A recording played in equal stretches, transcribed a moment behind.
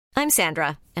I'm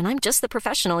Sandra, and I'm just the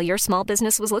professional your small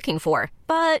business was looking for.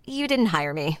 But you didn't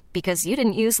hire me because you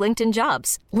didn't use LinkedIn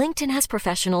Jobs. LinkedIn has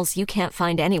professionals you can't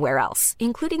find anywhere else,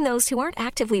 including those who aren't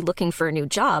actively looking for a new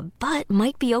job, but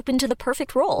might be open to the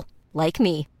perfect role, like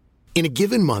me. In a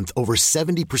given month, over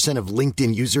 70% of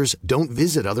LinkedIn users don't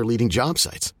visit other leading job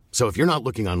sites. So if you're not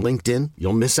looking on LinkedIn,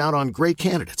 you'll miss out on great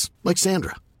candidates like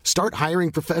Sandra. Start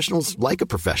hiring professionals like a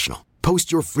professional.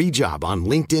 Post your free job on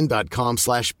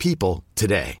linkedin.com/people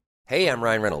today. Hey, I'm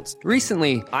Ryan Reynolds.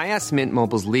 Recently, I asked Mint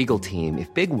Mobile's legal team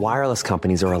if big wireless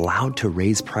companies are allowed to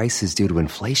raise prices due to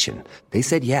inflation. They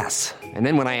said yes. And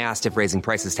then when I asked if raising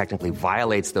prices technically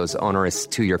violates those onerous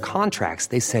two-year contracts,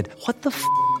 they said, "What the f***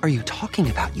 are you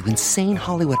talking about, you insane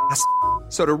Hollywood ass?"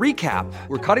 So to recap,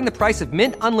 we're cutting the price of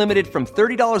Mint Unlimited from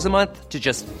 $30 a month to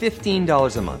just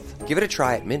 $15 a month. Give it a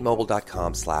try at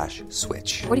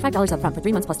mintmobile.com/switch. $45 up front for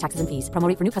 3 months plus taxes and fees. Promo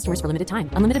rate for new customers for limited time.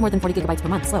 Unlimited more than 40 gigabytes per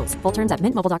month. Slows full terms at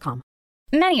mintmobile.com.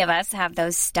 Many of us have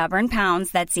those stubborn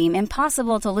pounds that seem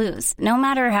impossible to lose, no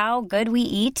matter how good we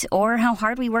eat or how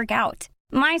hard we work out.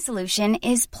 My solution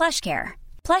is PlushCare.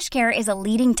 PlushCare is a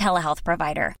leading telehealth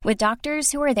provider with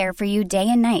doctors who are there for you day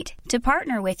and night to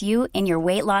partner with you in your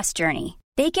weight loss journey.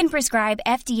 They can prescribe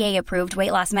FDA-approved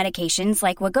weight loss medications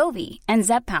like Wegovy and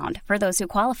Zepbound for those who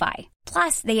qualify.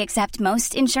 Plus, they accept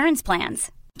most insurance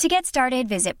plans. To get started,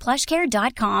 visit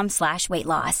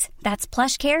plushcare.com/weightloss. That's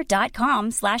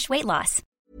plushcare.com/weightloss.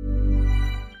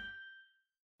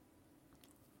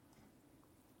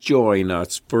 Join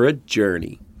us for a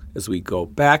journey as we go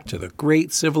back to the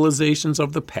great civilizations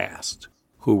of the past.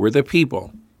 Who were the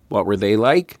people? What were they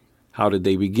like? How did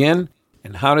they begin?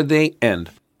 And how did they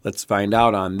end? Let's find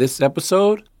out on this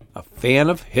episode, A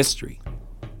Fan of History.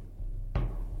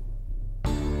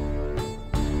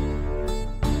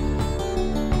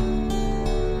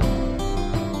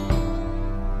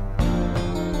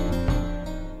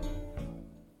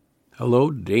 Hello,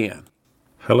 Dan.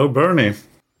 Hello, Bernie.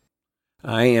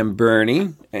 I am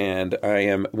Bernie, and I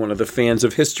am one of the fans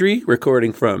of history,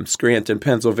 recording from Scranton,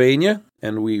 Pennsylvania.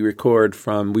 And we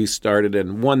started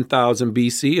in 1000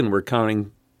 BC, and we're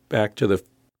counting back to the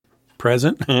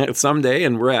present someday,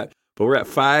 and we're at the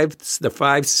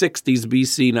 560s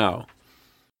BC now.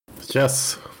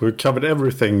 Yes, we've covered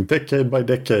everything, decade by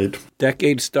decade.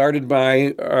 Decade started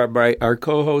by our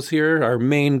co-host here, our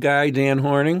main guy, Dan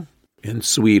Horning, in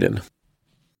Sweden.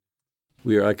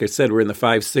 We are, like I said, we're in the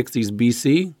 560s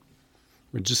BC.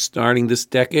 We're just starting this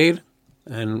decade,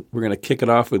 and we're going to kick it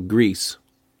off with Greece.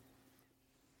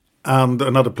 And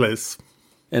another place.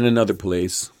 And another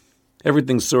place.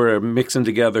 Everything's sort of mixing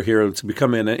together here. It's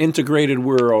becoming an integrated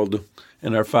world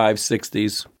in our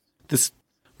 560s.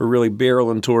 We're really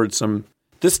barreling towards some...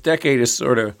 This decade is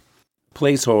sort of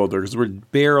placeholders. We're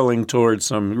barreling towards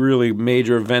some really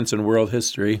major events in world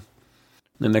history in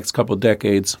the next couple of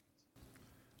decades.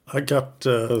 I got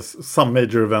some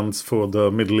major events for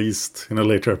the Middle East in a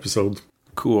later episode.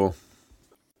 Cool.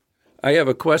 I have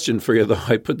a question for you, though.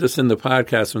 I put this in the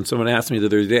podcast when someone asked me the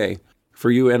other day,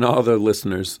 for you and all the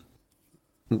listeners.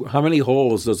 How many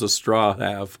holes does a straw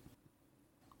have?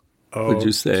 Would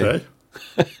you say? Okay.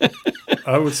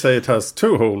 I would say it has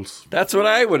 2 holes. That's what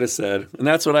I would have said, and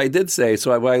that's what I did say.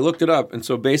 So I looked it up, and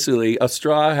so basically a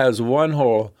straw has 1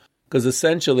 hole, because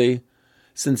essentially...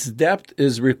 Since depth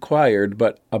is required,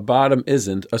 but a bottom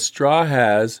isn't, a straw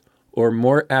has, or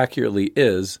more accurately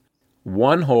is,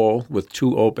 1 hole with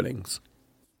 2 openings.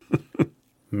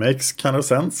 Makes kind of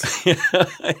sense.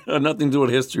 I know nothing to do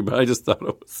with history, but I just thought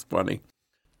it was funny.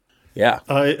 Yeah.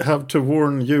 I have to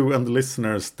warn you and the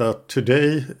listeners that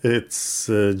today it's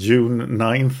June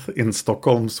 9th in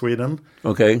Stockholm, Sweden.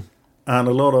 Okay. And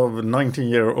a lot of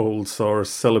 19-year-olds are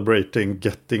celebrating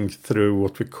getting through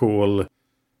what we call...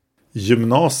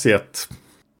 Gymnasiet.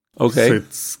 Okay. So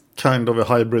it's kind of a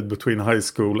hybrid between high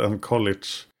school and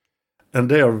college. And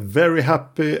they are very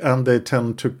happy, and they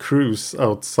tend to cruise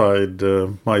outside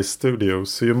my studio.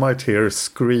 So you might hear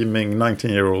screaming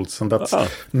 19-year-olds. And that's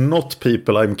not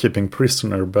people I'm keeping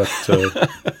prisoner, but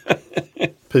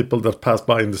people that pass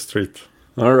by in the street.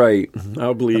 All right.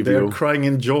 I'll believe you. They're crying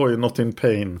in joy, not in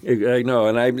pain. I know.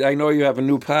 And I know you have a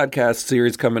new podcast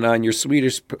series coming on, your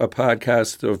Swedish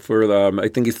podcast for, I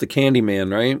think it's the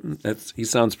Candyman, right? He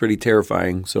sounds pretty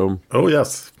terrifying. So. Oh,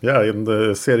 yes. Yeah, in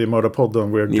the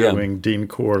Seriemördarpodden, we're doing Dean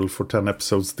Corll for 10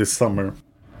 episodes this summer.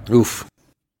 Oof.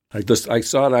 I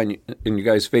saw it in you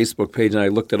guys' Facebook page, and I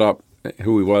looked it up,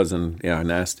 who he was, and yeah,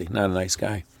 nasty. Not a nice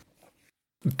guy.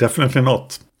 Definitely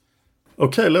not.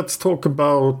 Okay, let's talk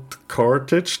about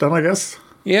Carthage then, I guess.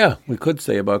 Yeah, we could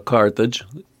say about Carthage.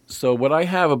 So what I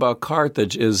have about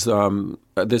Carthage is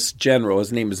this general.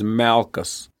 His name is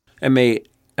Malchus,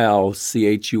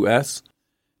 Chus.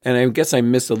 And I guess I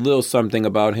missed a little something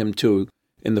about him, too,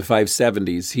 in the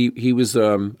 570s. He was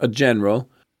a general.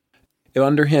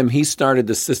 Under him, he started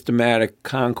the systematic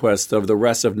conquest of the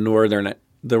rest of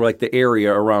the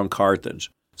area around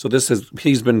Carthage. So this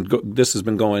has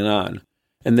been going on.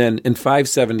 And then in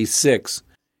 576,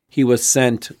 he was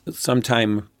sent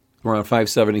sometime around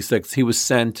 576. He was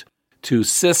sent to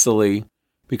Sicily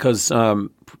because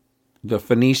the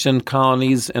Phoenician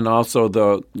colonies and also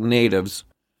the natives,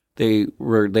 they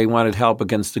wanted help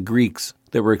against the Greeks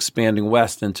that were expanding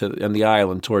west and the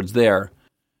island towards there.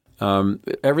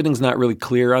 Everything's not really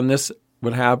clear on this,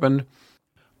 what happened,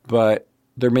 but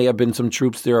there may have been some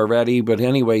troops there already. But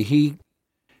anyway, he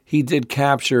did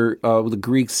capture the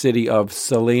Greek city of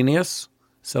Selinus,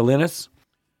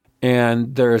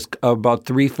 and there's about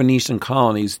 3 Phoenician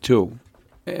colonies too.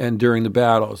 And during the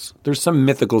battles, there's some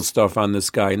mythical stuff on this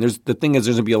guy, and the thing is,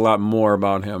 there's gonna be a lot more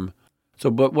about him.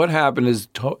 So, but what happened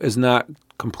is not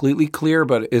completely clear,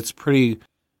 but we're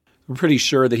pretty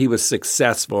sure that he was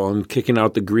successful in kicking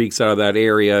out the Greeks out of that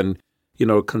area and,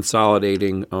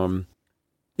 consolidating,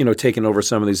 taking over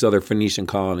some of these other Phoenician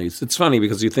colonies. It's funny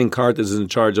because you think Carthage is in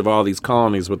charge of all these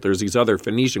colonies, but there's these other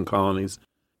Phoenician colonies.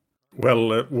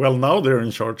 Well, now they're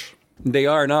in charge. They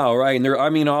are now, right? And they're,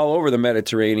 all over the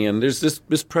Mediterranean. There's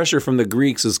this pressure from the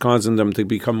Greeks is causing them to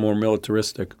become more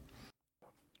militaristic.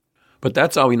 But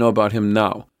that's all we know about him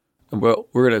now. And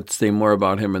we're going to say more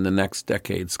about him in the next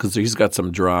decades because he's got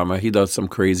some drama. He does some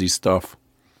crazy stuff.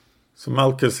 So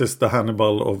Malchus is the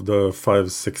Hannibal of the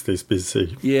 560s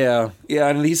BC. Yeah,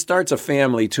 and he starts a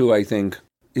family too, I think.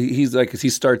 He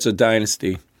starts a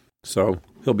dynasty. So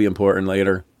he'll be important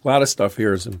later. A lot of stuff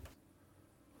here is him.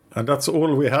 And that's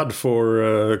all we had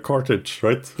for Carthage,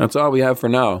 right? That's all we have for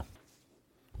now.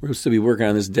 We're supposed to be working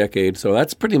on this decade. So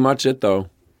that's pretty much it, though.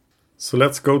 So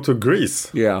let's go to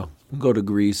Greece. Yeah, we'll go to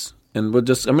Greece. And I'm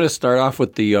going to start off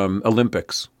with the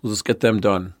Olympics. We'll just get them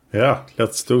done. Yeah,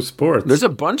 let's do sports. There's a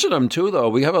bunch of them, too, though.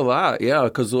 We have a lot, yeah.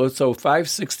 Because so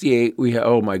 568, we have,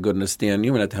 oh, my goodness, Dan,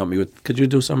 you're going to have to help me with, could you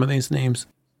do some of these names?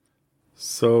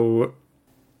 So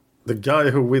the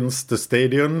guy who wins the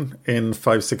stadium in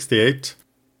 568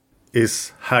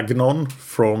 is Hagnon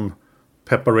from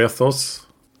Peparethos.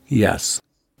 Yes.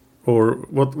 Or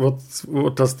what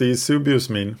does the Eusebius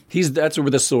mean? That's where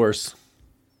the source.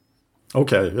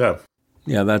 Okay, yeah.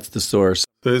 Yeah, that's the source.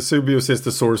 The Eusebius is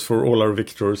the source for all our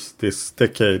victors this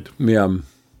decade. Yeah.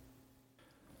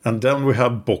 And then we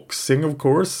have boxing, of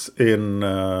course, in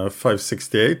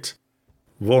 568,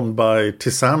 won by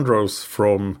Tisandros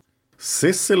from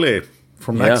Sicily,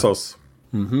 from Naxos.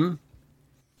 Mm-hmm.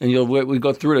 And we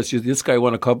go through this. This guy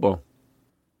won a couple.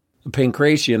 The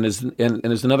Pancratian and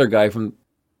there's another guy who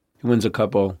wins a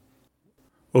couple.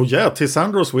 Oh yeah,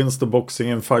 Tisandros wins the boxing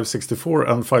in 564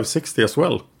 and 560 as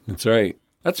well. That's right.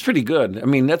 That's pretty good. I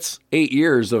mean, that's 8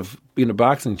 years of being a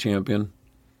boxing champion.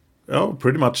 Oh,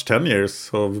 pretty much 10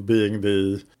 years of being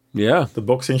the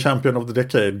boxing champion of the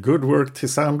decade. Good work,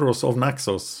 Tisandros of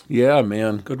Naxos. Yeah,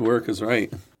 man. Good work is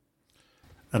right.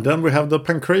 And then we have the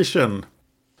Pancratian.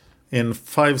 In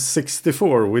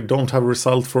 564, we don't have a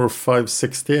result for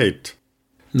 568.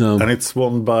 No. And it's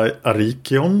won by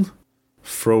Arikion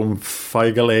from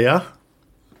Phigaleia.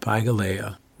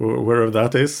 Phigaleia. Wherever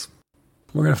that is.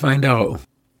 We're going to find out.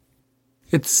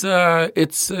 It's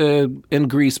in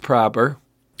Greece proper.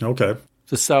 Okay.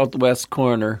 The southwest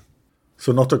corner.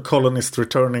 So not a colonist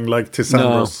returning like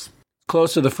Tisandros. No.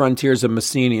 Close to the frontiers of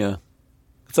Messenia.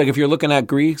 It's like if you're looking at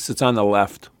Greece, it's on the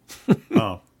left.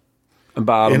 Oh.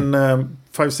 Bottom. In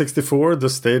 564, the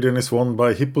stadium is won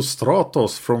by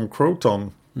Hippostratos from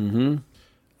Croton. Mm-hmm.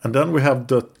 And then we have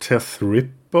the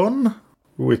Tethrippon,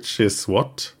 which is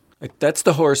what? That's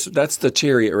the horse. That's the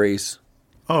chariot race.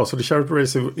 Oh, so the chariot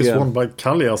race is won by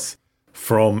Callias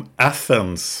from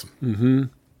Athens. Mm-hmm.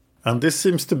 And this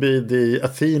seems to be the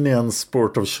Athenian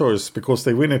sport of choice because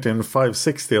they win it in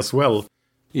 560 as well.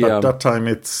 Yeah. But that time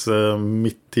it's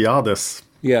Mitiades.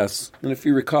 Yes, and if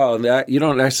you recall, that you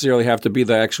don't necessarily have to be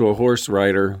the actual horse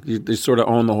rider. You sort of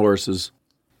own the horses.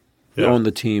 You own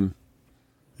the team.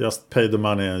 Just pay the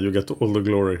money and you get all the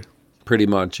glory. Pretty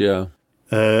much, yeah.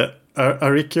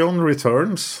 Arikion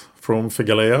returns from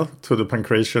Phigaleia to the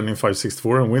Pancratian in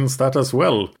 564 and wins that as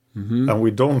well. Mm-hmm. And we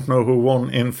don't know who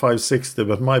won in 560,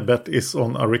 but my bet is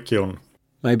on Arikion.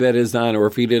 My bet is on, or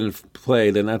if he didn't play,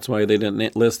 then that's why they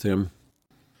didn't list him.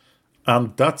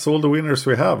 And that's all the winners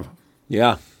we have.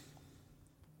 Yeah.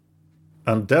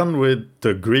 And then with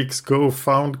the Greeks go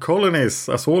found colonies,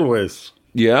 as always.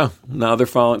 Yeah, now they're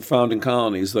founding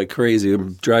colonies like crazy. They're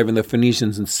driving the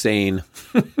Phoenicians insane.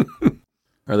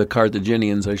 Or the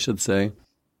Carthaginians, I should say.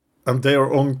 And they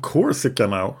are on Corsica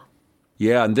now.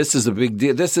 Yeah, and this is a big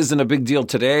deal. This isn't a big deal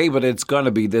today, but it's going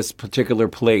to be this particular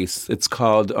place. It's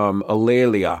called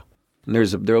Eulalia. And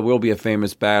there will be a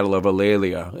famous battle of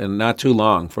Eulalia, and not too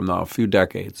long from now, a few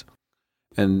decades.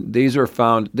 And this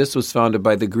was founded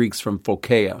by the Greeks from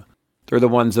Phocaea. They're the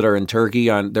ones that are in Turkey,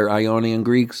 they're Ionian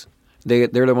Greeks. They're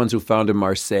the ones who founded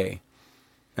Marseille.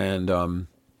 And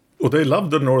they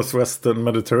love the northwestern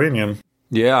Mediterranean.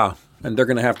 Yeah, and they're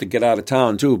going to have to get out of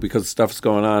town too because stuff's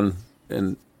going on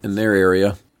in their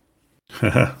area.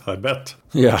 I bet.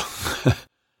 Yeah.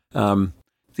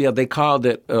 They called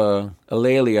it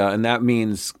Eulalia, and that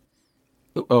means,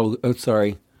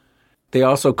 sorry. They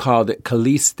also called it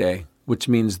Calliste, which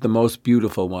means the most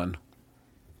beautiful one.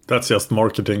 That's just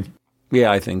marketing.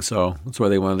 Yeah, I think so. That's why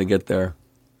they wanted to get there.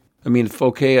 I mean,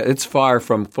 Phocaea, it's far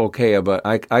from Phocaea, but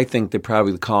I think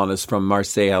the colonists from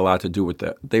Marseille had a lot to do with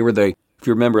that. They were if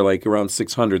you remember, like around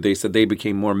 600, they said they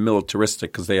became more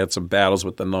militaristic because they had some battles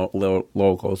with the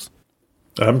locals.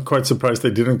 I'm quite surprised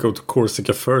they didn't go to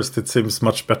Corsica first. It seems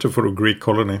much better for a Greek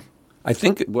colony. I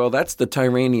think, that's the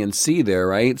Tyrrhenian Sea there,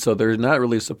 right? So they're not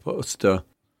really supposed to,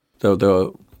 they're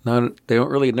not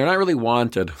really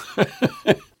wanted.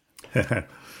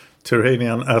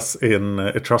 Tyrrhenian as in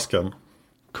Etruscan.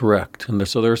 Correct. And the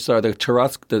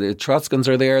Etruscans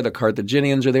are there, the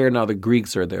Carthaginians are there, now the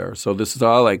Greeks are there. So this is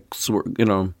all like,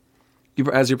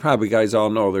 as you probably guys all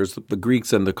know, there's the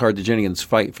Greeks and the Carthaginians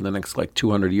fight for the next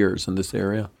 200 years in this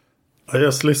area. I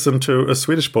just listened to a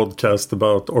Swedish podcast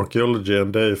about archaeology,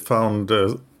 and they found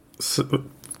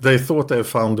they thought they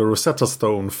found a Rosetta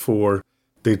Stone for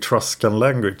the Etruscan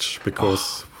language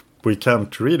because we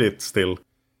can't read it still.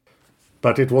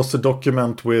 But it was a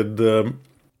document with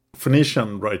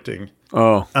Phoenician writing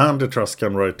and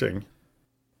Etruscan writing.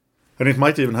 And it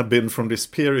might even have been from this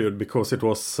period because it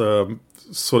was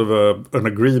sort of an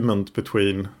agreement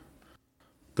between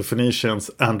the Phoenicians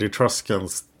and the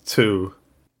Etruscans to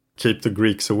keep the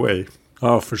Greeks away.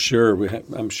 Oh, for sure.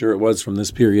 I'm sure it was from this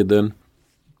period then.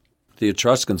 The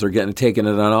Etruscans are taking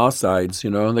it on all sides, They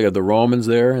have the Romans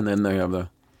there, and then they have the...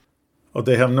 Oh,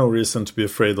 they have no reason to be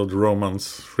afraid of the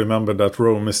Romans. Remember that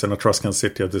Rome is an Etruscan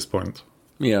city at this point.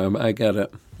 Yeah, I get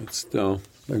it. It's still...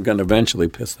 They're going to eventually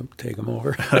take them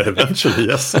over. Eventually,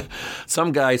 yes.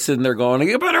 Some guy sitting there going,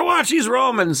 you better watch these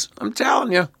Romans. I'm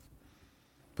telling you.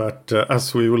 But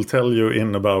as we will tell you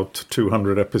in about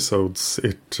 200 episodes,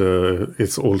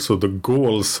 it's also the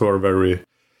Gauls who are very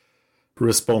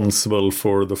responsible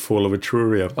for the fall of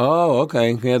Etruria. Oh,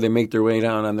 okay. Yeah, they make their way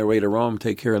down on their way to Rome,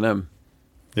 take care of them.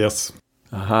 Yes.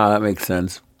 Aha, that makes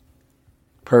sense.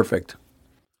 Perfect.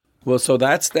 Well, so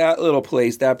that's that little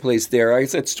place, that place there. I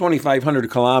said it's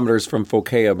 2,500 kilometers from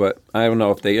Phocaea, but I don't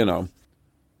know if they,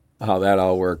 how that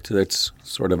all worked. It's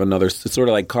sort of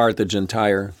like Carthage and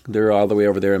Tyre. They're all the way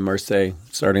over there in Marseille,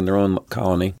 starting their own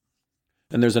colony.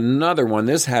 And there's another one.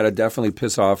 This had to definitely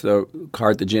piss off the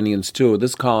Carthaginians too.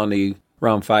 This colony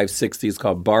around 560 is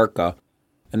called Barca,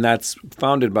 and that's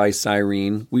founded by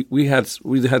Cyrene. We had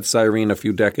Cyrene a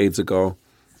few decades ago.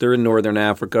 They're in northern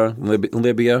Africa,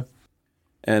 Libya.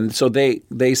 And so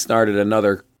they started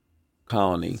another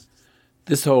colony.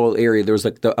 This whole area, there was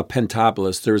a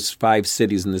Pentapolis. There's 5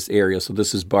 cities in this area. So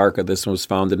this is Barca. This one was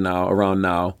founded around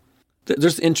now.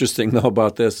 There's interesting, though,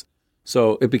 about this.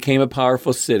 So it became a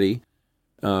powerful city.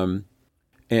 And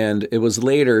it was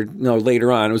later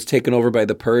on, it was taken over by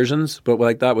the Persians. But what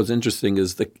I thought was interesting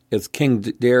is King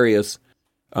Darius,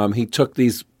 after he took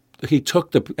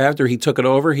it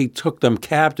over, he took them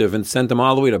captive and sent them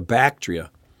all the way to Bactria.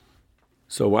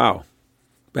 So, wow.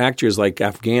 Bactria is like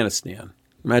Afghanistan.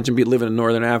 Imagine living in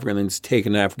northern Africa and then just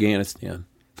taken to Afghanistan.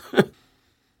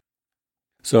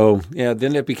 So, yeah,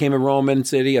 then it became a Roman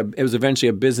city. It was eventually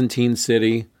a Byzantine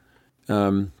city.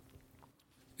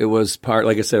 It was part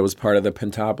of the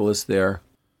Pentapolis there.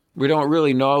 We don't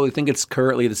really know. We think it's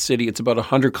currently the city. It's about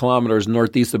 100 kilometers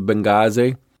northeast of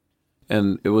Benghazi.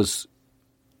 And it was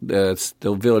the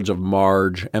village of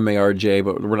Marj, M-A-R-J,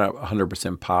 but we're not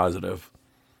 100% positive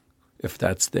if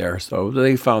that's there. So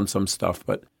they found some stuff,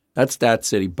 but that's that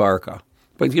city, Barca.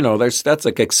 But, that's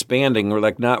like expanding. We're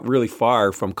like not really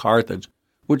far from Carthage,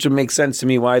 which would make sense to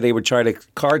me why they would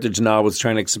Carthage now was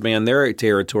trying to expand their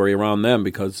territory around them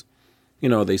because,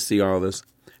 they see all this.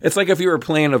 It's like if you were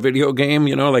playing a video game,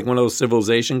 like one of those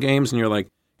civilization games, and you're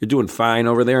doing fine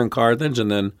over there in Carthage, and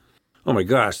then, oh my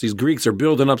gosh, these Greeks are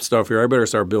building up stuff here. I better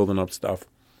start building up stuff.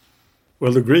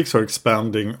 Well, the Greeks are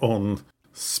expanding on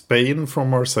Spain from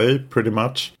Marseille, pretty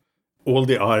much. All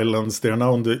the islands, they're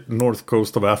now on the north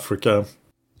coast of Africa.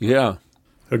 Yeah.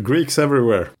 Greeks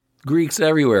everywhere. Greeks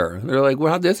everywhere. They're like,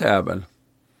 well, how'd this happen?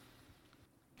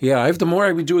 Yeah, the more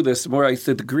I do this, the more I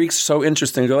said the Greeks are so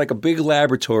interesting. They're like a big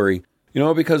laboratory,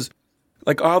 because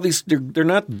like all these, they're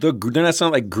not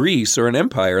like Greece or an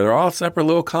empire. They're all separate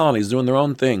little colonies doing their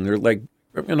own thing. They're like,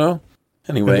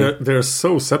 anyway. They're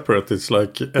so separate. It's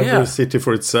like every city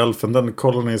for itself, and then the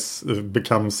colonies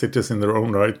become cities in their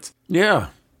own right. Yeah.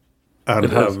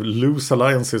 And have loose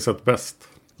alliances at best.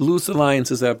 Loose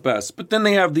alliances at best. But then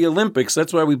they have the Olympics.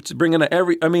 That's why we bring in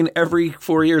every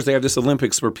 4 years they have this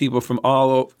Olympics where people from all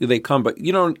over, they come. But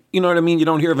you know what I mean? You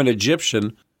don't hear of an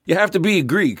Egyptian. You have to be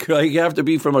Greek. Like you have to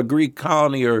be from a Greek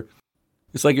colony, or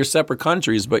it's like you're separate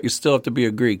countries, but you still have to be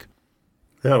a Greek.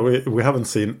 Yeah, we haven't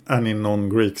seen any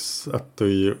non-Greeks at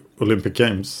the Olympic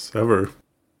Games ever.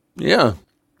 Yeah,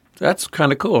 that's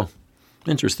kind of cool.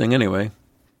 Interesting anyway.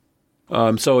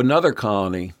 So another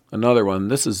colony, another one.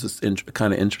 This is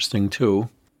kind of interesting too.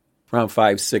 Around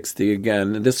 560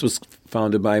 again. This was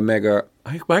founded by Megara.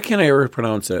 Why can't I ever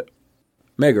pronounce it?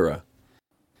 Megara.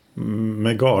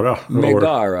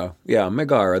 Megara. Yeah,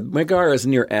 Megara. Megara is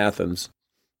near Athens.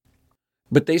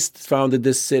 But they founded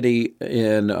this city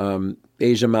in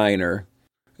Asia Minor.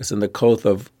 It's in the coast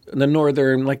of the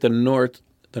northern, like the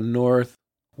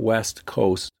northwest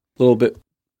coast, a little bit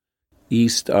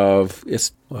east of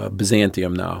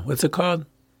Byzantium now. What's it called?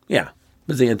 Yeah,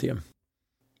 Byzantium.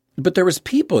 But there was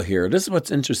people here. This is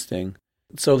what's interesting.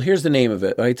 So here's the name of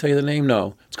it. I tell you the name?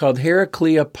 No. It's called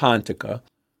Heraclea Pontica,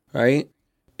 right?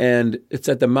 And it's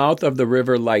at the mouth of the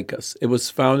river Lycus. It was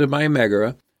founded by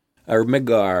Megara,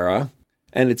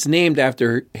 and it's named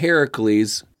after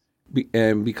Heracles,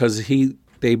 and because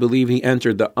they believe he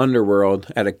entered the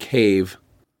underworld at a cave,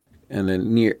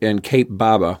 and Cape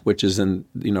Baba, which is in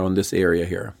this area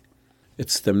here.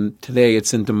 Today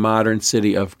it's in the modern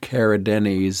city of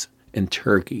Karadeniz in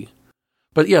Turkey.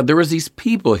 But yeah, there was these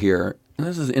people here, and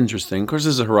this is interesting. Of course,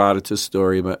 this is a Herodotus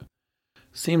story, but it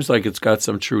seems like it's got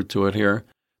some truth to it here.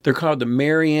 They're called the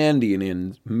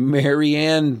Mariandynians.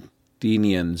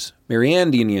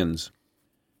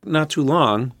 Not too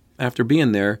long after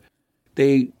being there,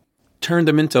 they turned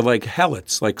them into like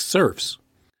helots, like serfs.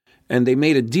 And they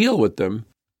made a deal with them.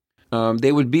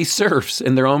 They would be serfs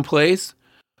in their own place,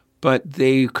 but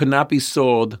they could not be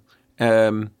sold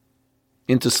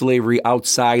into slavery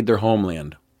outside their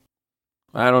homeland.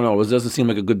 I don't know. It doesn't seem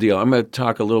like a good deal. I'm going to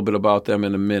talk a little bit about them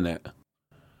in a minute.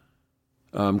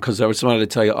 Because I just wanted to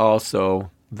tell you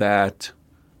also that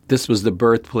this was the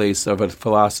birthplace of a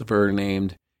philosopher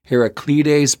named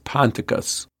Heraclides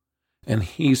Ponticus. And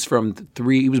he was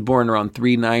born around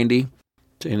 390,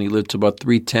 and he lived to about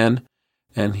 310.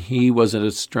 And he was an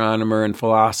astronomer and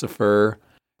philosopher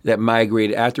that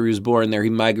migrated, after he was born there, he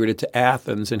migrated to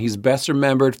Athens. And he's best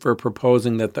remembered for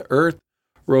proposing that the Earth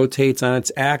rotates on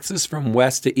its axis from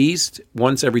west to east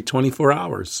once every 24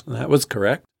 hours. And that was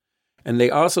correct. And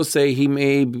they also say he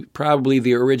may be probably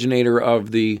the originator of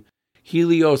the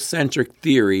heliocentric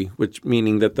theory, which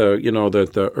meaning that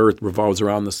the Earth revolves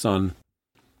around the sun.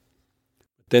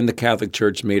 Then the Catholic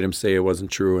Church made him say it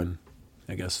wasn't true, and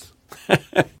I guess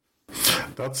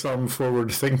that's some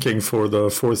forward thinking for the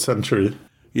 4th century.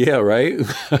 Yeah, right.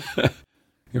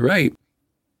 You're right.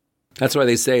 That's why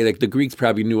they say like the Greeks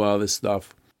probably knew all this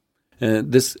stuff.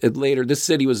 And this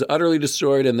city was utterly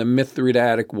destroyed in the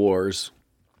Mithridatic Wars.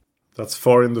 That's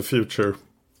far in the future.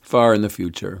 Far in the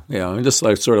future, yeah. I just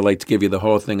sort of like to give you the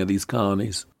whole thing of these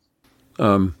colonies.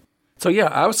 So yeah,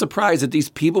 I was surprised that these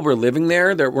people were living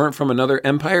there that weren't from another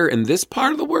empire in this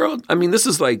part of the world. I mean, this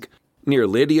is like near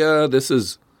Lydia. This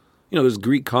is, there's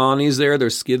Greek colonies there.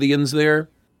 There's Scythians there.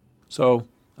 So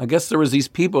I guess there was these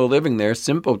people living there,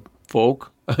 simple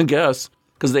folk, I guess,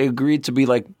 because they agreed to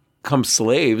become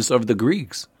slaves of the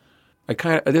Greeks.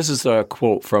 This is a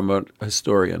quote from a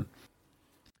historian.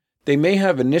 They may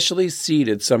have initially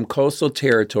ceded some coastal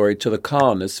territory to the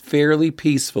colonists fairly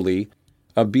peacefully,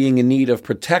 being in need of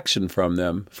protection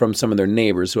from some of their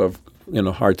neighbors who have,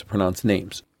 hard to pronounce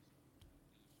names.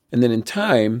 And then in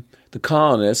time, the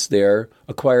colonists there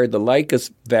acquired the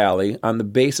Lycus Valley on the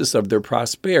basis of their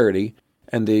prosperity,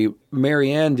 and the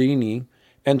Mariandyni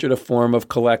entered a form of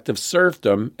collective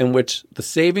serfdom in which the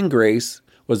saving grace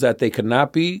was that they could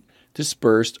not be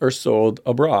dispersed or sold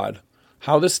abroad.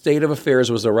 How this state of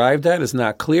affairs was arrived at is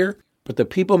not clear, but the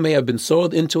people may have been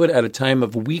sold into it at a time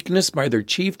of weakness by their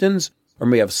chieftains, or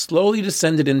may have slowly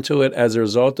descended into it as a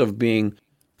result of being,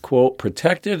 quote,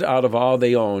 protected out of all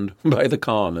they owned by the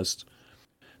colonists.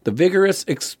 The vigorous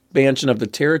expansion of the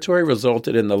territory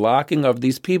resulted in the locking of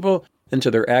these people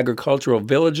into their agricultural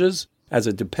villages as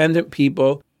a dependent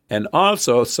people, and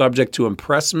also subject to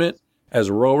impressment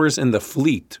as rowers in the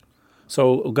fleet.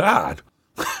 So, God...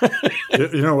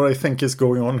 You know what I think is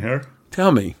going on here?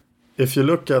 Tell me. if you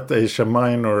look at Asia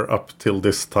Minor up till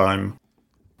this time,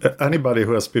 anybody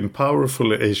who has been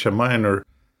powerful in Asia Minor,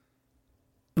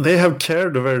 they have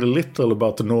cared very little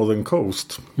about the northern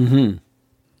coast. Mm-hmm.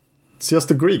 It's just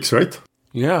the Greeks, right?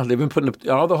 Yeah, they've been putting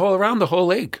all the whole around the whole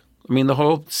lake. I mean, the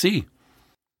whole sea.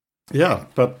 Yeah,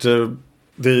 but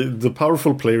the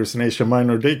powerful players in Asia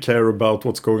Minor, they care about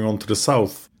what's going on to the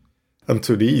south and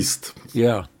to the east.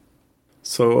 Yeah.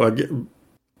 So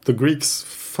the Greeks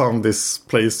found this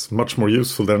place much more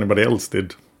useful than anybody else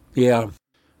did. Yeah.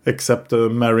 Except the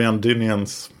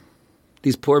Mariandynians.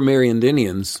 These poor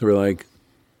Mariandynians were like,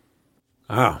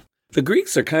 the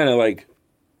Greeks are kind of like,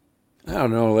 I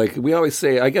don't know, like we always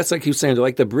say, I guess I keep saying,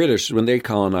 like the British when they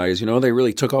colonized, they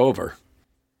really took over.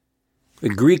 They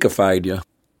Greekified you.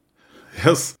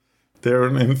 Yes, they're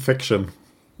an infection.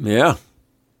 Yeah.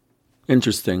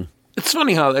 Interesting. It's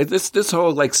funny how this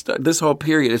whole this whole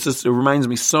period, it reminds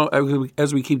me so,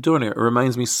 as we keep doing it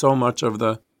reminds me so much of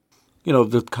the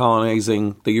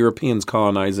the Europeans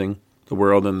colonizing the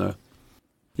world and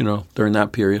during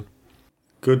that period.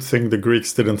 Good thing the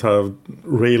Greeks didn't have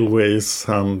railways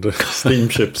and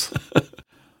steamships.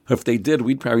 If they did,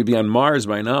 we'd probably be on Mars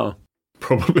by now.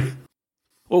 Probably.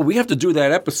 Well, we have to do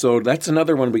that episode. That's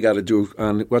another one we got to do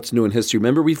on What's New in History.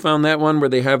 Remember we found that one where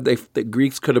the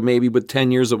Greeks could have maybe been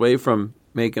 10 years away from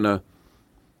making a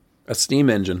steam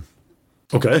engine.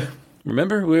 Okay.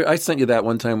 Remember? I sent you that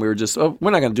one time. We were just, we're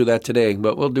not going to do that today,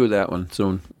 but we'll do that one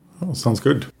soon. Oh, sounds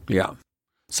good. Yeah.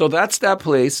 So that's that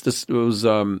place. This was,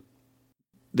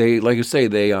 they, like you say,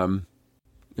 they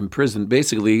imprisoned,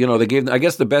 basically, they gave, I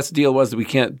guess the best deal was that we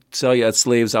can't sell you as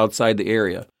slaves outside the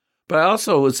area. But I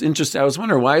also was interested, I was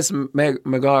wondering, why is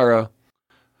Megara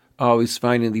always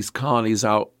finding these colonies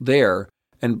out there?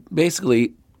 And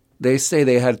basically, they say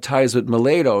they had ties with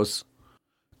Miletos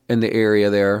in the area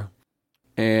there,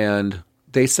 and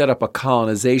they set up a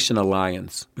colonization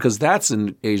alliance, because that's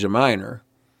in Asia Minor.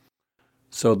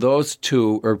 So those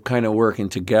two are kind of working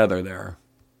together there.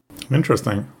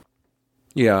 Interesting.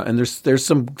 Yeah, and there's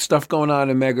some stuff going on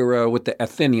in Megara with the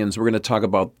Athenians. We're going to talk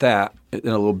about that in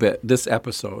a little bit, this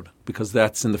episode, because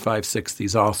that's in the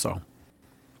 560s also.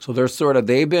 So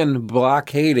they've been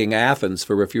blockading Athens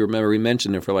for, if you remember, we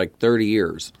mentioned it for like 30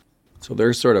 years. So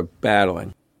they're sort of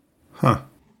battling. Huh.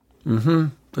 Mm-hmm.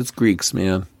 It's Greeks,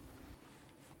 man.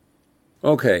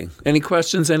 Okay. Any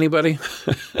questions, anybody?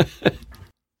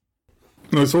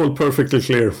 No, it's all perfectly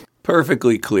clear.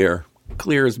 Perfectly clear.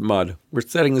 Clear as mud. We're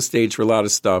setting the stage for a lot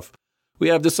of stuff. We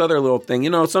have this other little thing.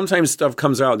 Sometimes stuff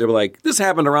comes out. They're like, this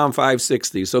happened around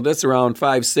 560. So that's around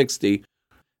 560.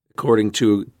 According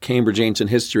to Cambridge Ancient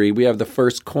History, we have the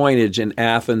first coinage in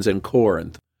Athens and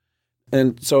Corinth.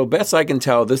 And so best I can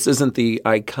tell, this isn't the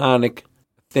iconic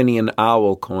Athenian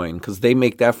owl coin, because they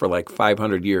make that for like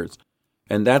 500 years.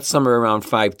 And that's somewhere around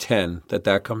 510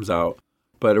 that comes out.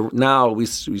 But now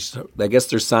I guess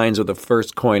there's signs of the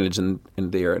first coinage in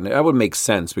there. And that would make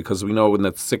sense, because we know in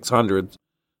the 600s,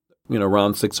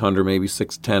 around 600, maybe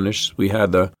 610-ish, we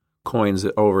had the coins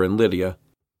over in Lydia.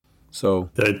 So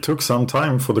yeah, it took some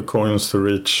time for the coins to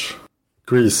reach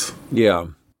Greece. Yeah.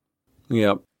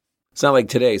 Yeah. It's not like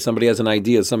today. Somebody has an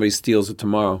idea, somebody steals it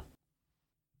tomorrow.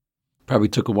 Probably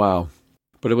took a while.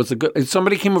 But it was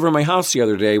somebody came over to my house the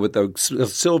other day with a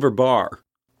silver bar.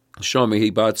 Showing me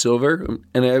he bought silver,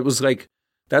 and it was like,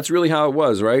 that's really how it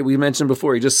was, right? We mentioned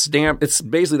before, he just stamped, it's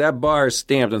basically that bar is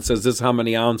stamped and says this is how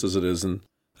many ounces it is, and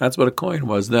that's what a coin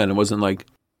was then. It wasn't like,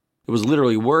 it was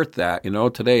literally worth that,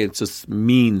 Today it just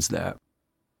means that.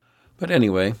 But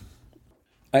anyway,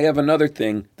 I have another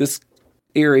thing. This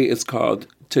area is called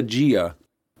Tegea.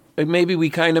 Maybe we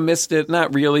kind of missed it,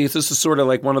 not really. This is sort of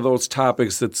like one of those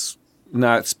topics that's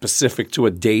not specific to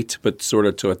a date, but sort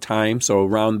of to a time, so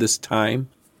around this time.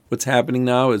 What's happening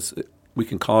now is, we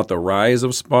can call it the rise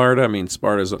of Sparta. I mean,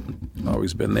 Sparta's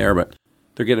always been there, but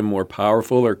they're getting more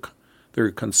powerful.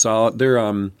 They're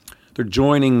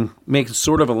joining, making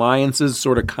sort of alliances,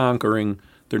 sort of conquering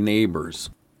their neighbors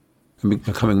and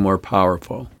becoming more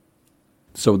powerful.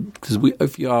 So, because we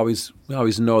always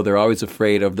know they're always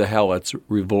afraid of the Helots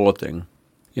revolting,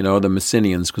 the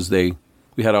Messenians, because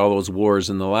we had all those wars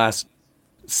in the last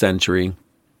century.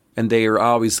 And they are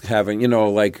always having,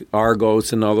 like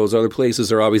Argos and all those other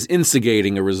places are always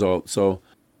instigating a result. So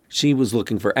she was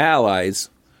looking for allies,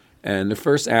 and the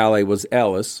first ally was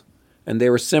Elis, and they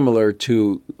were similar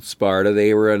to Sparta.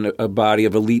 They were a body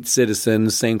of elite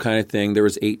citizens, same kind of thing. There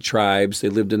was 8 tribes. They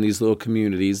lived in these little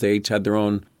communities. They each had their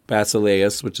own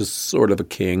basileus, which is sort of a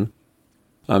king.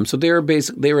 So they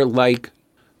were like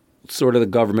sort of the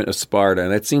government of Sparta,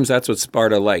 and it seems that's what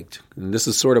Sparta liked. And this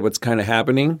is sort of what's kind of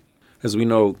happening. As we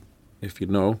know, if you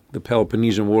know. The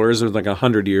Peloponnesian Wars are like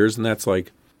 100 years, and that's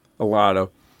like a lot of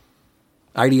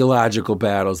ideological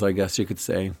battles, I guess you could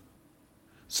say.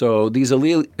 So these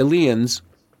Eleans,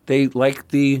 they, like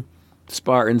the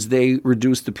Spartans, they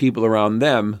reduced the people around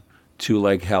them to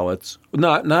like helots.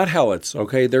 Not helots,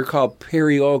 okay? They're called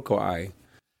periokoi,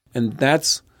 and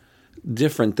that's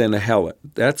different than a helot.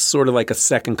 That's sort of like a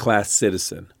second-class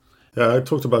citizen. Yeah, I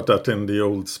talked about that in the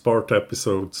old Sparta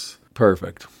episodes.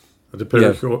 Perfect. The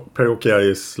Periokia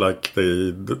is like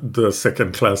the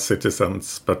second-class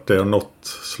citizens, but they are not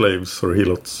slaves or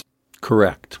helots.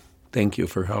 Correct. Thank you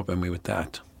for helping me with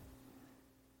that.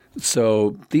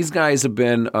 So these guys have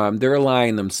been, they're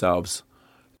aligning themselves.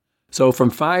 So from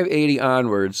 580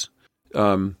 onwards,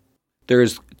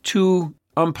 there's 2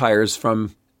 umpires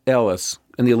from Elis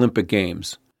in the Olympic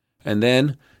Games. And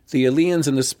then the Eleans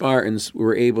and the Spartans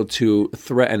were able to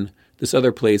threaten this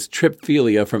other place,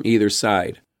 Triphylia, from either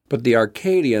side. But the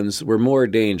Arcadians were more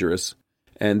dangerous,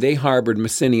 and they harbored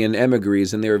Messenian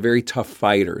emigres, and they were very tough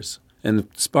fighters. And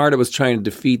Sparta was trying to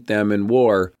defeat them in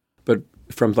war, but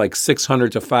from like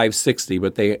 600 to 560,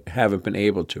 but they haven't been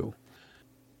able to.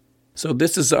 So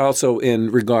this is also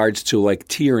in regards to like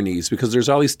tyrannies, because there's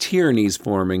all these tyrannies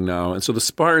forming now. And so the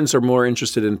Spartans are more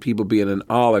interested in people being an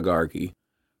oligarchy,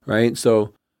 right?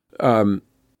 So the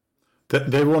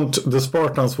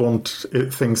Spartans want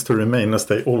things to remain as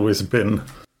they always been.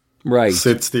 Right. So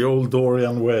it's the old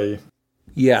Dorian way.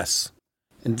 Yes.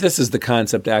 And this is the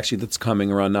concept actually that's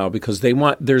coming around now, because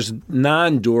there's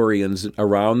non-Dorians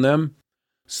around them.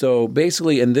 So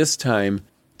basically in this time,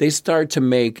 they start to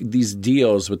make these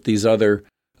deals with these other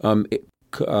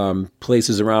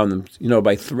places around them,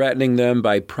 by threatening them,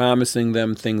 by promising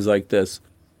them things like this.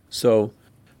 So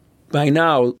by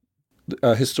now,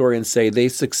 historians say they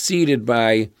succeeded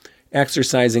by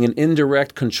exercising an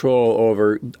indirect control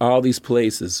over all these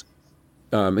places,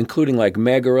 including like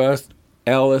Megara,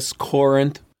 Elis,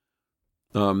 Corinth,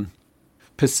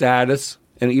 Pisatis,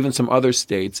 and even some other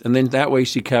states. And then that way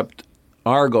she kept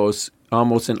Argos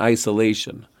almost in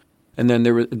isolation. And then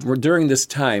during this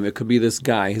time, it could be this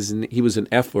guy. He was an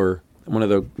Ephor, one of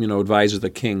the advisors of the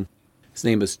king. His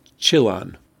name is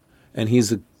Chilon, and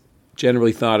he's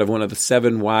generally thought of one of the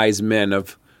 7 wise men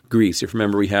of Greece. If you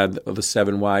remember, we had the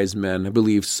 7 wise men. I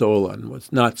believe Solon was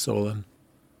not Solon.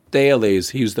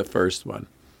 Thales, he was the first one.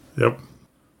 Yep.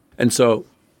 And so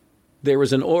there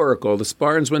was an oracle. The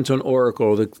Spartans went to an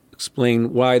oracle to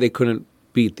explain why they couldn't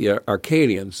beat the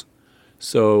Arcadians.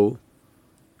 So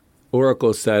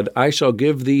oracle said, "I shall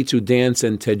give thee to dance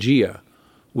in Tegea,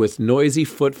 with noisy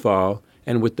footfall,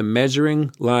 and with the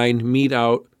measuring line mete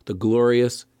out the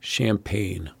glorious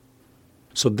champagne."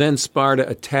 So then Sparta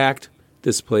attacked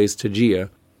this place, Tegea,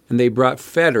 and they brought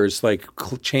fetters, like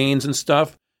chains and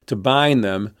stuff, to bind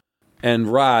them,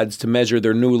 and rods to measure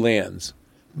their new lands.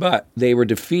 But they were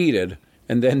defeated,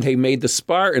 and then they made the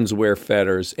Spartans wear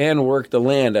fetters and work the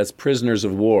land as prisoners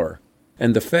of war.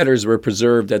 And the fetters were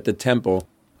preserved at the temple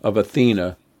of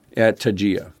Athena at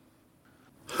Tegea.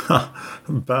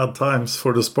 Bad times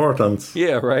for the Spartans.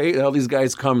 Yeah, right? All these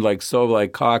guys come so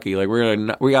cocky, like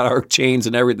we got our chains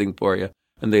and everything for you,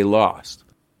 and they lost.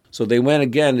 So they went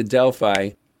again to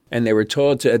Delphi, and they were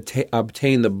told to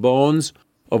obtain the bones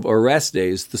of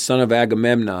Orestes, the son of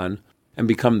Agamemnon, and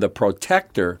become the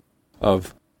protector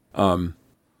of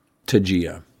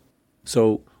Tegea.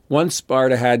 So once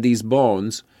Sparta had these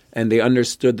bones, and they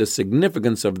understood the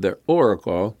significance of their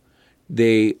oracle,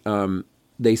 they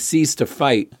ceased to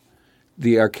fight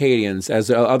the Arcadians as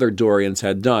the other Dorians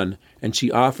had done, and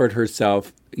she offered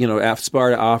herself,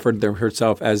 Sparta offered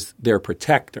herself as their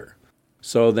protector.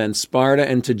 So then Sparta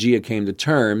and Tegea came to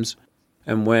terms,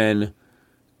 and when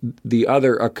the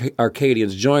other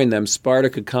Arcadians joined them,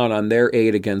 Sparta could count on their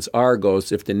aid against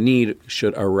Argos if the need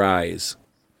should arise.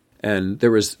 And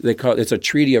it's a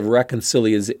treaty of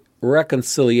reconciliation,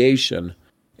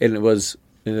 and it was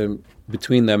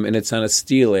between them, and it's on a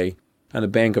stele on the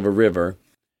bank of a river.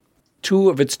 2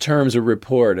 of its terms are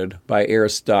reported by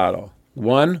Aristotle.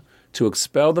 1, to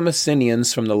expel the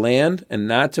Messenians from the land and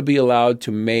not to be allowed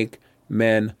to make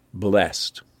men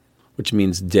blessed, which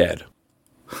means dead.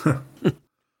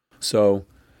 So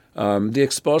the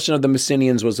expulsion of the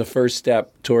Messenians was the first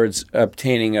step towards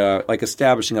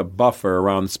establishing a buffer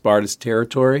around Sparta's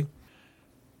territory.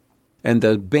 And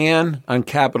the ban on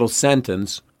capital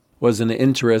sentence was in the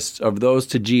interest of those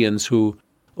Tegeans who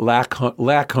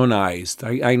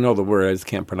laconized. I know the word, I just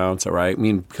can't pronounce it right. I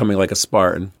mean, becoming like a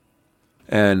Spartan.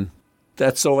 And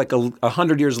that's so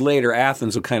 100 years later,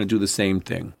 Athens would kind of do the same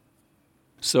thing.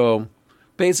 So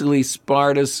basically,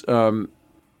 Sparta's,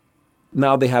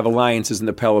 now they have alliances in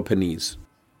the Peloponnese.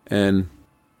 And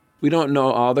We don't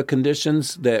know all the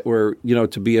conditions that were,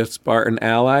 to be a Spartan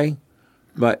ally,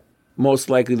 but most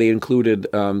likely they included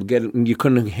you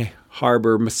couldn't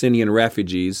harbor Messenian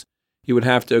refugees. You would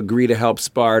have to agree to help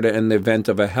Sparta in the event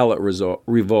of a Helot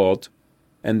revolt,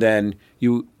 and then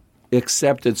you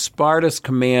accepted Sparta's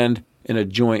command in a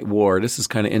joint war. This is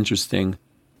kind of interesting.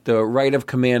 The right of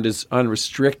command is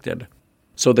unrestricted.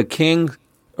 So the king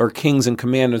or kings in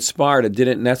command in Sparta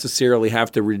didn't necessarily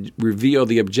have to reveal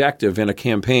the objective in a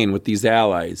campaign with these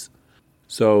allies.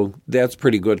 So that's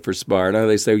pretty good for Sparta.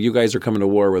 They say, you guys are coming to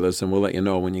war with us, and we'll let you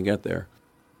know when you get there.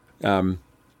 Of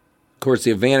course,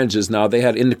 the advantage is now they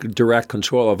had indirect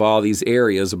control of all these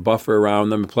areas, a buffer around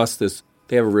them, plus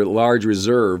they have a large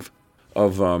reserve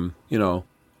of,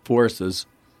 forces.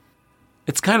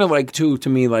 It's kind of like, too, to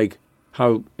me, like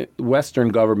how Western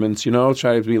governments,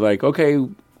 try to be like, okay,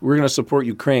 we're going to support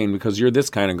Ukraine because you're this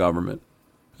kind of government.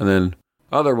 And then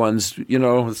other ones,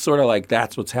 it's sort of like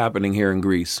that's what's happening here in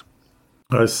Greece.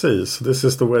 I see. So this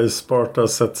is the way Sparta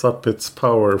sets up its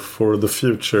power for the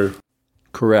future.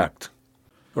 Correct.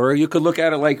 Or you could look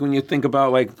at it like when you think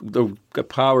about like the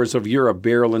powers of Europe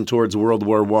barreling towards World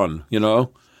War I,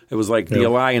 It was like the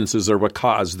alliances are what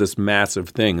caused this massive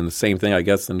thing. And the same thing, I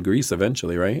guess, in Greece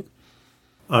eventually, right?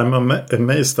 I'm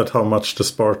amazed at how much the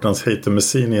Spartans hate the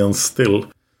Messenians still.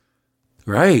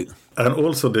 Right. And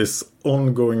also this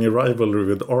ongoing rivalry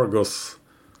with Argos.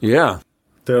 Yeah.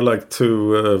 They're like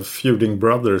two feuding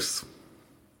brothers.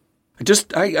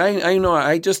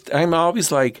 I'm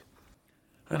always like,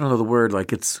 I don't know the word,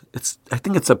 like I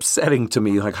think it's upsetting to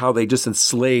me, like how they just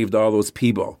enslaved all those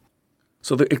people.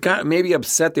 So it got maybe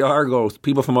upset the Argos,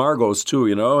 people from Argos too,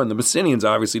 and the Messenians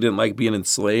obviously didn't like being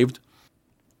enslaved.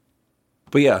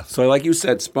 But yeah, so like you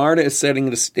said, Sparta is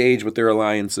setting the stage with their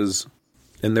alliances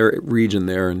in their region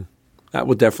there, and that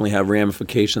will definitely have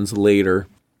ramifications later,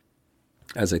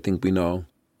 as I think we know.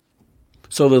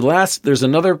 So there's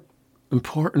another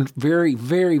important, very,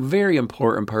 very, very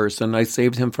important person. I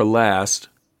saved him for last,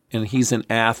 and he's in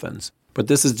Athens. But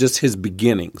this is just his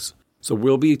beginnings. So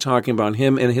we'll be talking about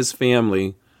him and his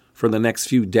family for the next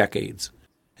few decades.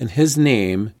 And his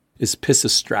name is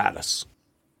Pisistratus.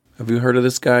 Have you heard of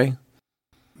this guy?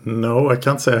 No, I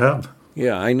can't say I have.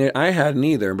 Yeah, I hadn't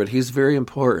either, but he's very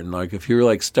important. Like if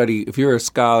you're a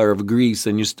scholar of Greece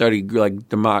and you study like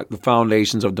the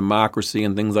foundations of democracy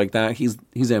and things like that, he's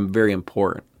very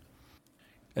important.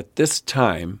 At this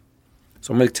time,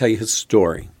 so I'm going to tell you his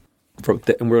story, and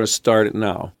we're going to start it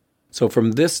now. So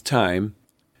from this time,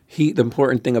 the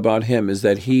important thing about him is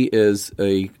that he is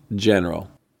a general,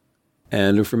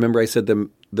 and if remember I said the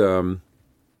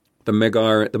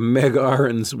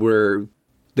Megarans were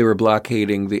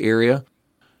blockading the area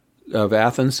of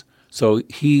Athens, so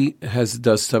he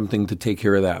does something to take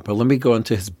care of that. But let me go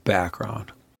into his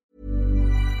background.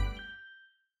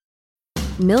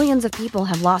 Millions of people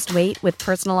have lost weight with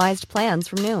personalized plans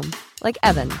from Noom. Like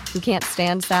Evan, who can't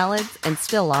stand salads and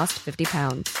still lost 50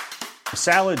 pounds.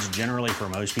 Salads generally for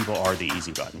most people are the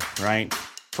easy button, right?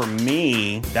 For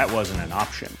me, that wasn't an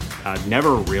option. I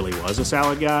never really was a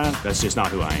salad guy. That's just not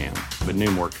who I am. But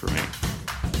Noom worked for me.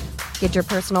 Get your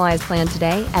personalized plan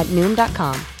today at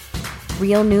Noom.com.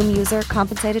 Real Noom user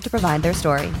compensated to provide their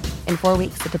story. In 4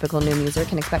 weeks, the typical Noom user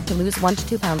can expect to lose 1 to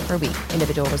 2 pounds per week.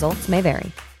 Individual results may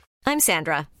vary. I'm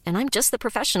Sandra, and I'm just the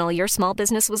professional your small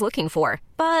business was looking for.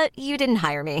 But you didn't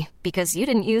hire me because you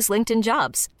didn't use LinkedIn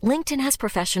Jobs. LinkedIn has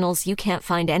professionals you can't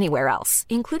find anywhere else,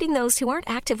 including those who aren't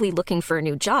actively looking for a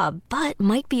new job, but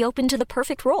might be open to the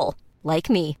perfect role, like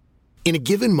me. In a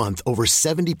given month, over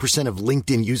 70% of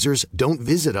LinkedIn users don't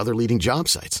visit other leading job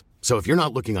sites. So if you're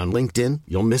not looking on LinkedIn,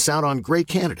 you'll miss out on great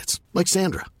candidates like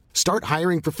Sandra. Start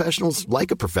hiring professionals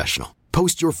like a professional.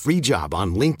 Post your free job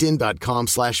on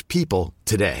linkedin.com/people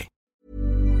today.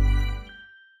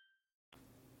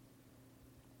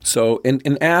 So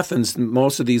in Athens,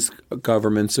 most of these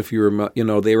governments, if you were,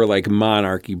 they were like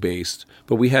monarchy based.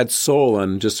 But we had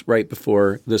Solon just right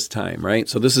before this time, right?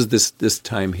 So this is this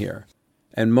time here.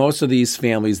 And most of these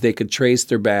families, they could trace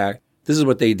their back. This is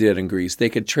what they did in Greece. They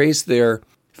could trace their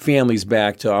families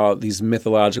back to all these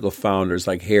mythological founders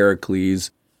like Heracles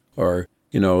or,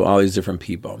 all these different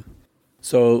people.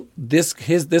 So this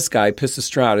guy,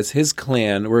 Pisistratus, his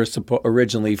clan were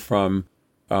originally from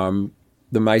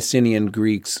the Mycenaean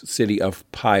Greeks city of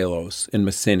Pylos in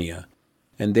Messenia.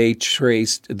 And they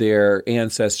traced their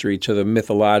ancestry to the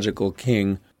mythological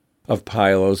king of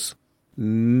Pylos,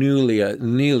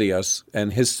 Neleus,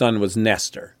 and his son was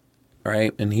Nestor,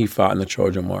 right? And he fought in the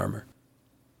Trojan War.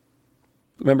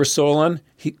 Remember Solon?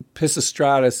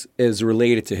 Pisistratus is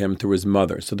related to him through his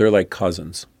mother, so they're like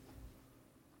cousins.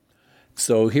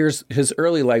 So here's his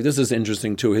early life. This is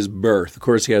interesting, too, his birth. Of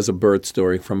course, he has a birth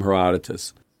story from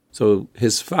Herodotus. So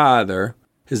his father,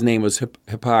 his name was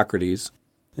Hippocrates.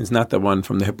 It's not the one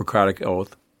from the Hippocratic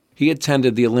Oath. He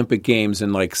attended the Olympic Games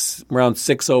in like around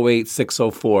 608,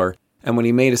 604. And when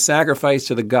he made a sacrifice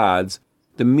to the gods,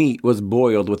 the meat was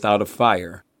boiled without a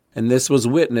fire. And this was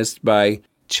witnessed by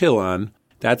Chilon.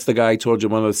 That's the guy I told you,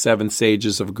 one of the 7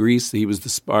 sages of Greece. He was the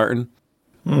Spartan.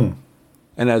 And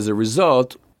as a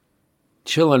result,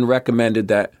 Chilon recommended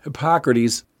that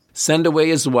Hippocrates send away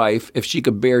his wife if she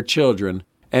could bear children,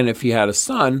 and if he had a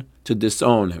son, to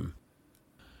disown him.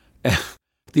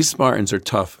 These Spartans are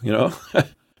tough, you know?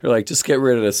 They're like, just get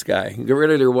rid of this guy. Get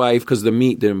rid of their wife because the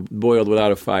meat didn't boiled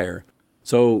without a fire.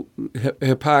 So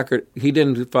Hippocrates, he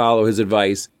didn't follow his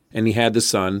advice, and he had the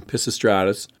son,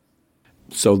 Pisistratus.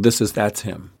 So that's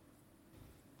him.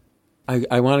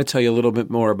 I want to tell you a little bit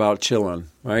more about Chilon,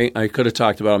 right? I could have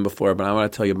talked about him before, but I want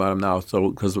to tell you about him now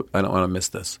because I don't want to miss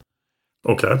this.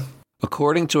 Okay.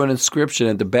 According to an inscription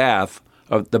at the bath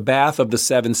of the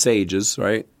 7 sages,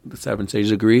 right? The 7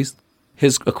 sages of Greece.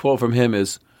 A quote from him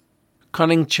is,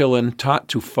 "Cunning Chilon taught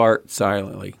to fart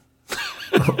silently."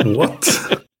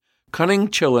 What? Cunning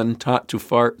Chilon taught to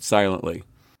fart silently.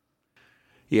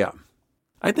 Yeah.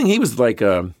 I think he was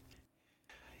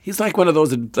he's like one of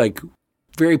those like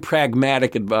very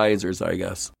pragmatic advisors, I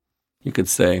guess you could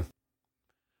say.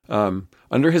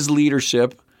 Under his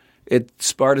leadership,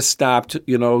 Sparta stopped,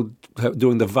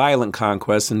 doing the violent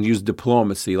conquests and used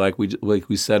diplomacy, like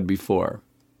we said before.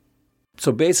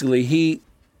 So basically, he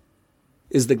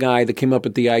is the guy that came up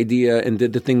with the idea and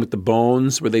did the thing with the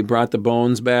bones, where they brought the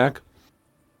bones back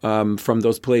from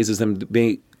those places and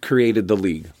they created the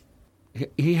League.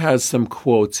 He has some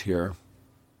quotes here.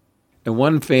 And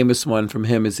one famous one from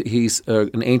him is he's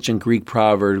an ancient Greek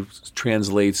proverb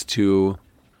translates to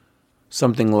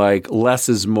something like less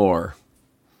is more.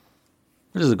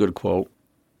 This is a good quote.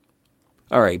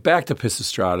 All right, back to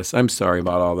Pisistratus. I'm sorry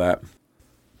about all that.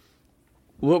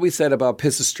 What we said about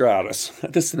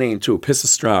Pisistratus, this name too,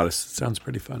 Pisistratus, sounds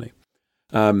pretty funny.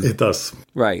 It does.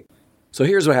 Right. So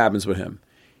here's what happens with him.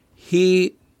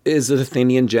 He is an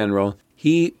Athenian general.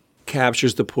 He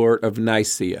captures the port of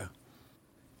Nicaea.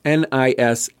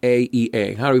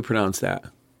 Nisaea. How do we pronounce that?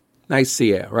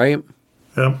 Nicaea, right?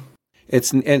 Yeah.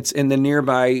 It's in the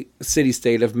nearby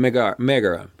city-state of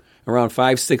Megara, around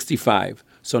 565.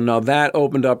 So now that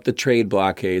opened up the trade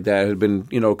blockade that had been,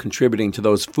 contributing to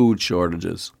those food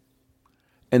shortages.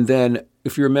 And then,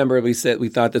 if you remember, we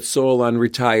thought that Solon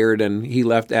retired and he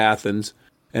left Athens.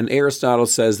 And Aristotle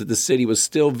says that the city was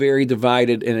still very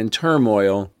divided and in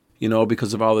turmoil,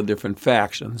 because of all the different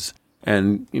factions.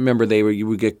 And you remember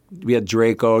we had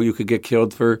Draco, you could get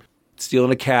killed for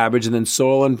stealing a cabbage, and then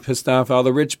Solon pissed off all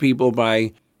the rich people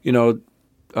by,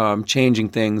 changing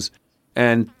things.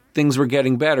 And things were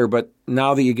getting better, but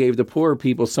now that you gave the poor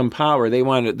people some power, they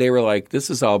were like, this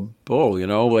is all bull,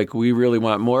 like we really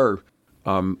want more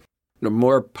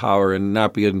power and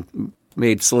not being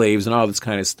made slaves and all this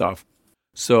kind of stuff.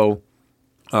 So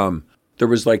there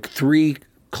was like 3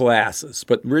 classes,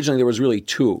 but originally there was really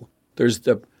 2. There's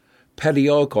the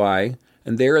Pedioikoi,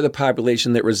 and they are the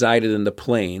population that resided in the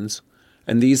plains.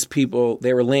 And these people,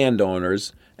 they were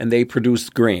landowners, and they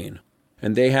produced grain.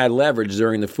 And they had leverage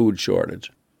during the food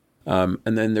shortage. And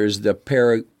then there's the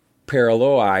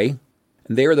Paraloi,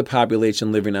 and they were the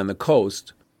population living on the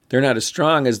coast. They're not as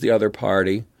strong as the other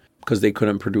party because they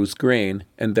couldn't produce grain.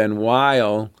 And then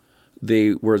while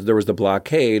there was the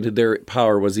blockade, their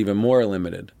power was even more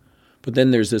limited. But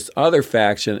then there's this other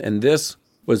faction, and this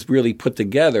was really put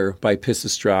together by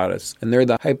Pisistratus, and they're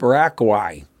the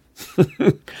Hyperakoi.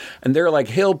 And they're like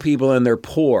hill people, and they're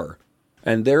poor.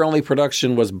 And their only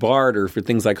production was barter for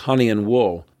things like honey and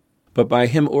wool. But by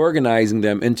him organizing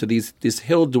them into this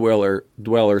hill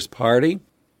dwellers party,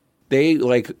 they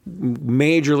like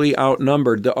majorly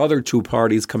outnumbered the other 2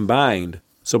 parties combined.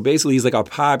 So basically he's like a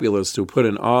populist who put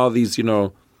in all these,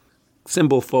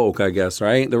 simple folk, I guess,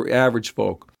 right? The average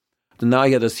folk. So now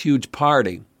he had this huge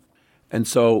party. And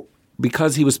so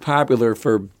because he was popular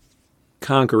for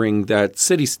conquering that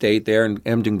city-state there and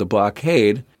ending the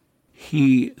blockade,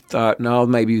 he thought, now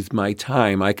maybe it's my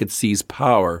time. I could seize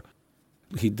power.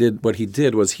 What he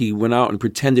did was he went out and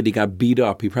pretended he got beat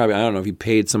up. He probably, I don't know if he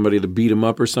paid somebody to beat him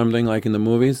up or something like in the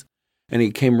movies. And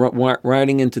he came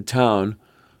riding into town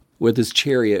with his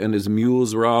chariot, and his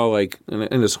mules were all like,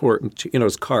 in his horse,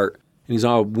 his cart. And he's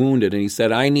all wounded. And he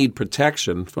said, I need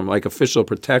protection from like official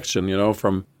protection,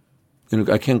 from,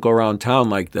 I can't go around town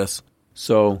like this.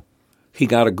 So he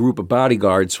got a group of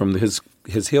bodyguards from his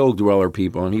hill dweller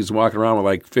people. And he's walking around with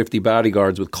like 50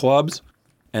 bodyguards with clubs.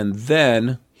 And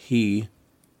then he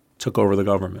took over the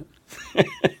government.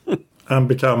 And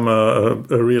become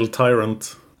a real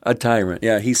tyrant. A tyrant,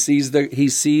 yeah. He seized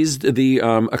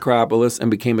the Acropolis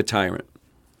and became a tyrant.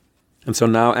 And so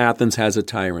now Athens has a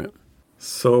tyrant.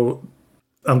 So,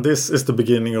 and this is the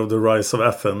beginning of the rise of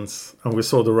Athens. And we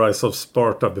saw the rise of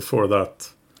Sparta before that.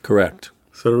 Correct.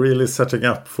 So really setting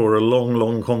up for a long,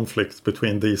 long conflict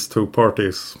between these two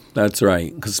parties. That's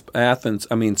right. Because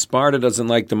Sparta doesn't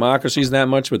like democracies that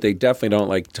much, but they definitely don't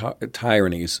like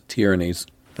tyrannies.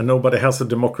 And nobody has a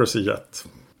democracy yet.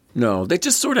 No, they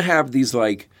just sort of have these,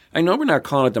 like, I know we're not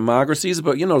calling it democracies,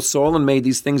 but, Solon made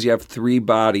these things. You have 3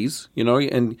 bodies,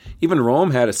 and even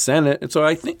Rome had a Senate. And so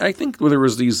I think there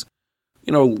was these,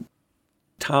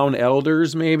 town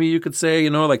elders, maybe you could say,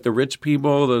 like the rich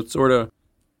people, the sort of,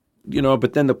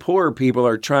 but then the poorer people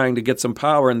are trying to get some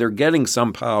power, and they're getting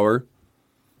some power.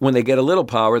 When they get a little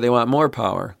power, they want more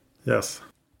power. Yes.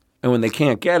 And when they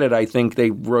can't get it, I think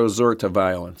they resort to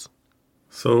violence.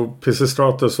 So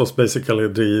Pisistratus was basically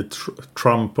the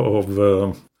Trump of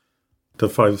the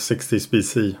 560s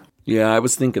BC. Yeah, I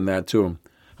was thinking that too.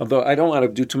 Although I don't want to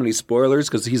do too many spoilers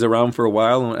because he's around for a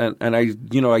while, and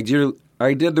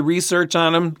I did the research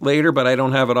on him later, but I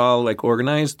don't have it all like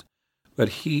organized. But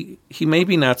he may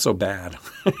be not so bad.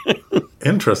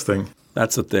 Interesting.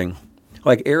 That's the thing.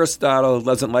 Like Aristotle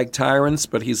doesn't like tyrants,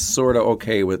 but he's sort of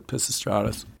okay with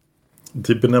Pisistratus.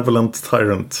 The benevolent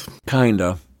tyrant.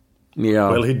 Kinda. Yeah.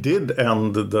 Well, he did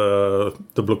end the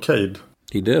blockade.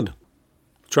 He did.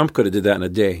 Trump could have did that in a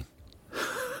day.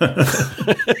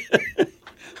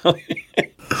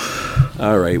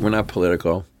 All right, we're not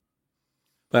political.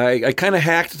 I kind of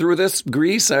hacked through this,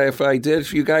 Greece. If I did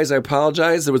for you guys, I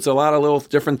apologize. There was a lot of little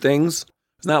different things.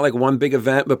 It's not like one big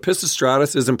event, but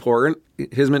Pisistratus is important.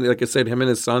 Like I said, him and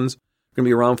his sons are going to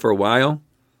be around for a while.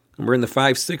 And we're in the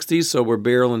 560s, so we're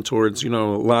barreling towards, a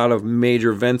lot of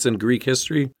major events in Greek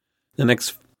history the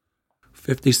next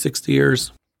 50, 60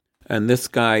 years. And this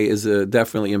guy is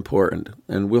definitely important.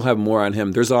 And we'll have more on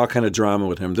him. There's all kind of drama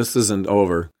with him. This isn't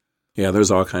over. Yeah,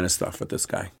 there's all kind of stuff with this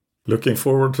guy. Looking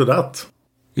forward to that.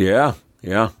 Yeah.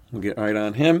 We'll get right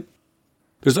on him.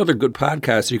 There's other good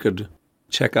podcasts you could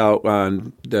check out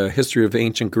on the history of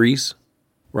ancient Greece.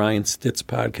 Ryan Stitt's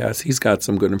podcast. He's got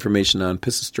some good information on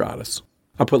Pisistratus.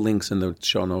 I'll put links in the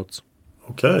show notes.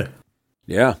 Okay.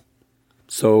 Yeah.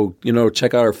 So,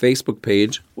 check out our Facebook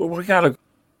page. Well, we got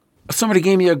somebody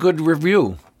gave me a good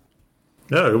review.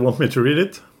 Yeah, you want me to read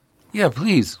it? Yeah,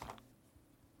 please.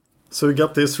 So we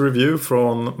got this review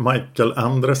from Mikael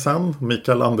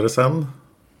Andresen.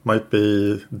 Might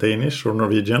be Danish or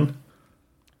Norwegian.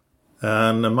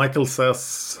 And Michael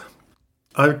says,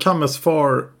 I've come as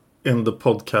far in the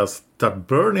podcast that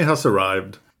Bernie has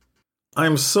arrived.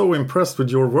 I'm so impressed with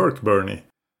your work, Bernie.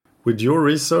 With your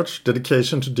research,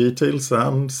 dedication to details,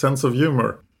 and sense of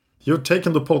humor. You've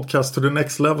taken the podcast to the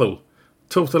next level.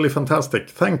 Totally fantastic.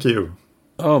 Thank you.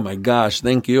 Oh my gosh,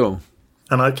 thank you.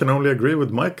 And I can only agree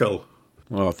with Michael.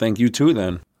 Well, thank you too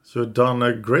then. You've done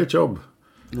a great job.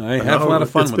 I have a lot of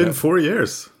fun with it. It's been 4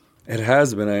 years. It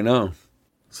has been, I know.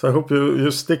 So I hope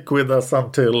you stick with us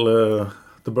until the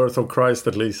birth of Christ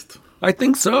at least. I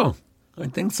think so,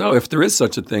 if there is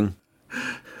such a thing.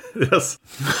 Yes.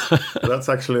 That's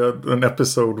actually an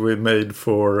episode we made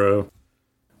for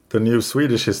the new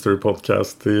Swedish history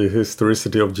podcast, The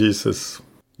Historicity of Jesus.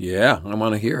 Yeah, I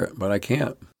want to hear it, but I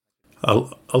can't.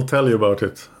 I'll tell you about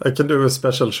it. I can do a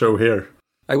special show here.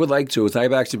 I would like to.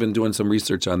 I've actually been doing some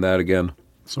research on that again.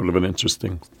 Sort of an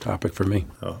interesting topic for me.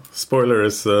 Spoiler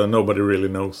is nobody really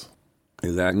knows.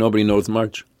 Exactly. Nobody knows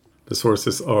much. The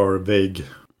sources are vague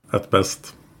at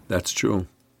best. That's true.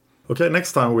 Okay,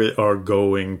 next time we are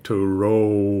going to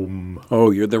Rome.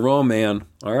 Oh, you're the Rome man.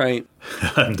 All right.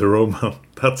 I'm the Roman.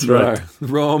 That's right.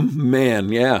 Rome man,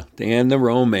 yeah. Dan the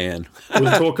Rome man.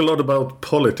 We'll talk a lot about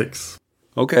politics.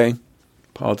 Okay.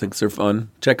 Politics are fun.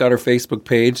 Check out our Facebook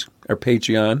page, our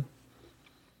Patreon.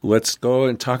 Let's go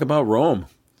and talk about Rome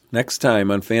next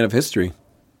time on Fan of History.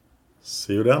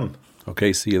 See you then.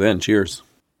 Okay, see you then. Cheers.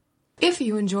 If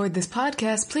you enjoyed this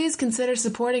podcast, please consider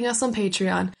supporting us on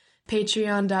Patreon.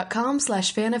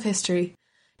 Patreon.com/fanofhistory.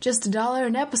 Just $1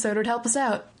 an episode would help us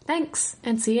out. Thanks,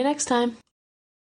 and see you next time.